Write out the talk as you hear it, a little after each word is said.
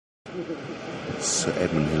Sir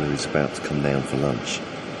Edmund Hillary is about to come down for lunch.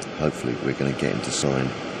 Hopefully we're going to get him to sign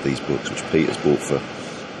these books, which Peter's bought for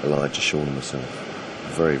Elijah, Sean and myself.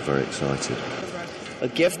 Very, very excited. A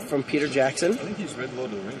gift from Peter Jackson. I think he's read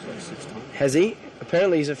Lord of the Rings like 6 times. Has he?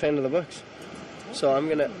 Apparently he's a fan of the books. So I'm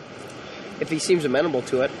going to, if he seems amenable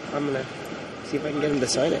to it, I'm going to see if I can get him to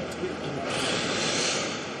sign it.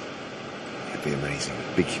 It'd be amazing.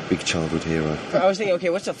 Big childhood hero. I was thinking, okay,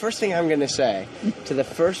 what's the first thing I'm going to say to the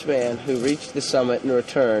first man who reached the summit and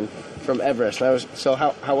returned from Everest? And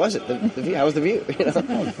how was it? The view? How was the view? You know?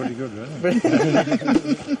 Oh, it's pretty good,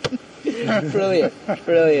 really.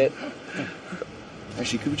 Brilliant.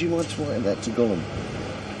 Actually, would you mind writing that to Gollum?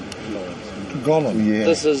 Gollum. Yeah.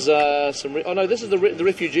 This is this is the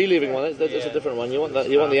refugee leaving one. That's a different one. You want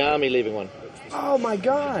the army leaving one. Oh my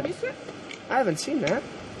God! I haven't seen that.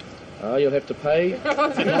 Oh, you'll have to pay.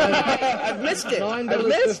 I've missed it.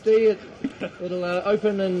 $9.50. It'll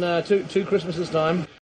open in two Christmases time.